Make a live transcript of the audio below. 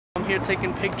here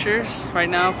taking pictures right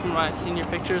now for my senior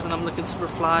pictures, and I'm looking super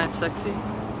fly and sexy.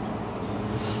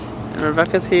 And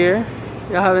Rebecca's here.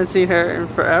 Y'all haven't seen her in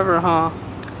forever, huh?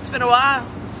 It's been a while.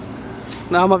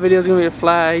 Now my video's gonna get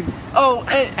flagged. Oh,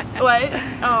 what?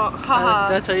 Oh, haha.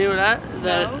 Did I tell you that?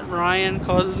 That No. Ryan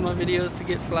causes my videos to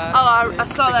get flagged. Oh, I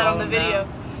saw that on the video.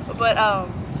 Down. But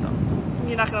So.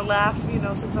 you're not gonna laugh, you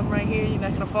know, since I'm right here. You're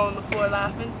not gonna fall on the floor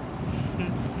laughing.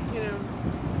 You know.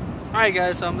 Alright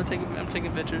guys, so I'm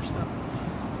taking pictures. So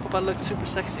hope I look super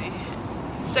sexy.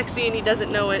 Sexy and he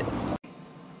doesn't know it.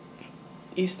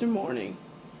 Easter morning.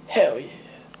 Hell yeah.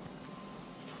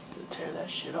 Tear that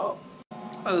shit up.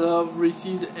 I love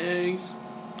Reese's eggs.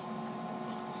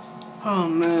 Oh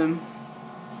man.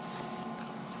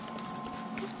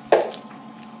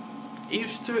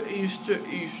 Easter, Easter,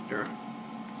 Easter.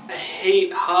 I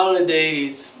hate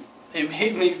holidays. They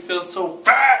make me feel so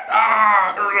fat.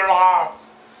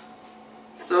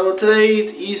 So today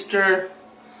it's Easter.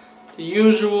 The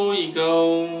usual, you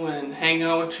go and hang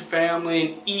out with your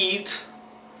family and eat.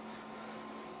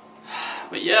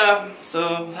 But yeah,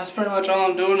 so that's pretty much all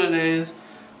I'm doing today is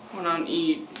going out and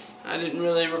eat. I didn't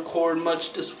really record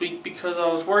much this week because I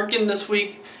was working this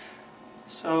week.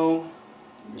 So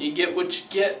you get what you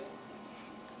get.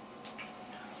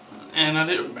 And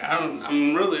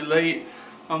I'm really late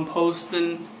on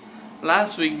posting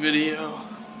last week's video.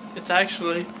 It's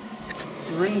actually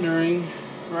rendering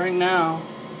right now.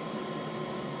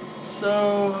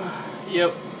 So,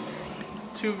 yep.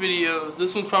 2 videos.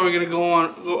 This one's probably gonna go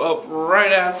up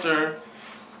right after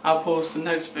I post the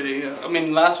next video. I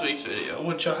mean last week's video,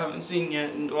 which y'all haven't seen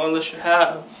yet, well, unless you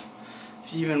have,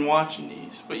 if you've been watching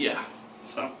these. But yeah,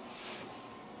 so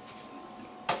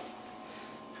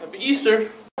happy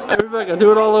Easter. Hey Rebecca,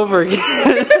 do it all over again.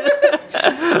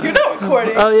 You're not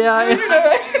recording. Oh yeah.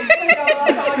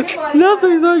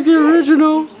 Nothing's like the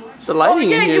original. The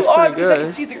lighting in here is pretty good. I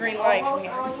can see the green light from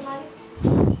here.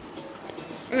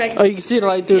 Oh, you can see the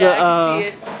light through I can see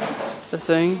it. the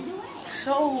thing.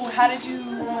 So,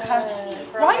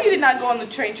 why you did not go on the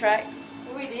train track?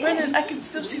 Brendan, I can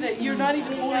still see that you're not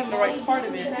even holding the right part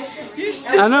of it. You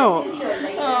still. I know.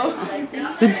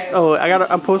 Oh.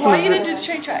 I'm posting. Why you didn't do the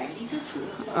train track?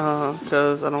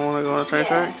 Because I don't want to go on a train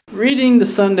track. Reading the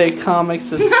Sunday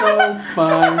comics is so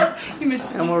fun. You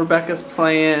missed it. And when Rebecca's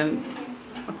playing,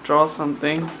 draw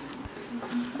something.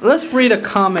 Let's read a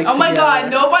comic together. Oh my god,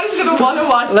 nobody's gonna want to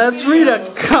watch this. Let's read a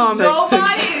comic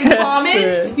together.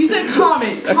 Comment? You said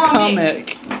comment. A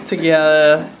comic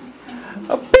together.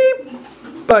 A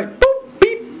beep. Like boop,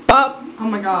 beep, bop. Oh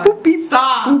my god. Boop, beep,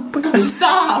 stop. Boop.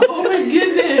 Stop. Oh my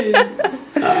goodness.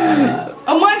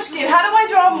 A munchkin. How do I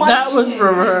draw a munchkin? That was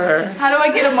from her. How do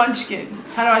I get a munchkin?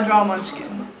 How do I draw a munchkin?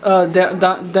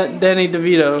 Danny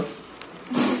DeVito.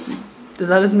 Is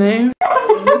that his name?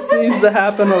 This seems to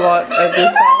happen a lot at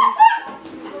this house.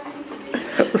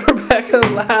 Rebecca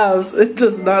laughs. It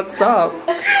does not stop.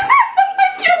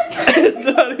 It's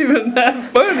not even that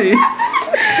funny.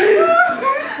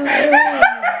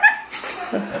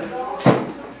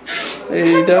 Are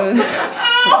you done?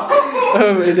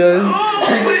 Oh, are you done?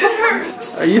 Oh, it hurts.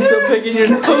 Are you still picking your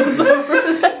nose over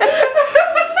there?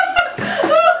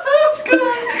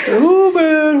 Oh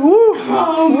man, woo!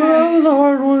 Oh, that was a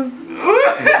hard one.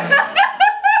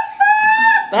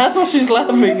 That's what she's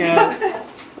laughing at.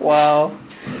 Wow.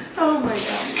 Oh my god.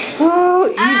 Oh,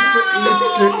 Easter,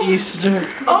 Easter,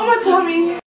 Easter. Oh, my tummy.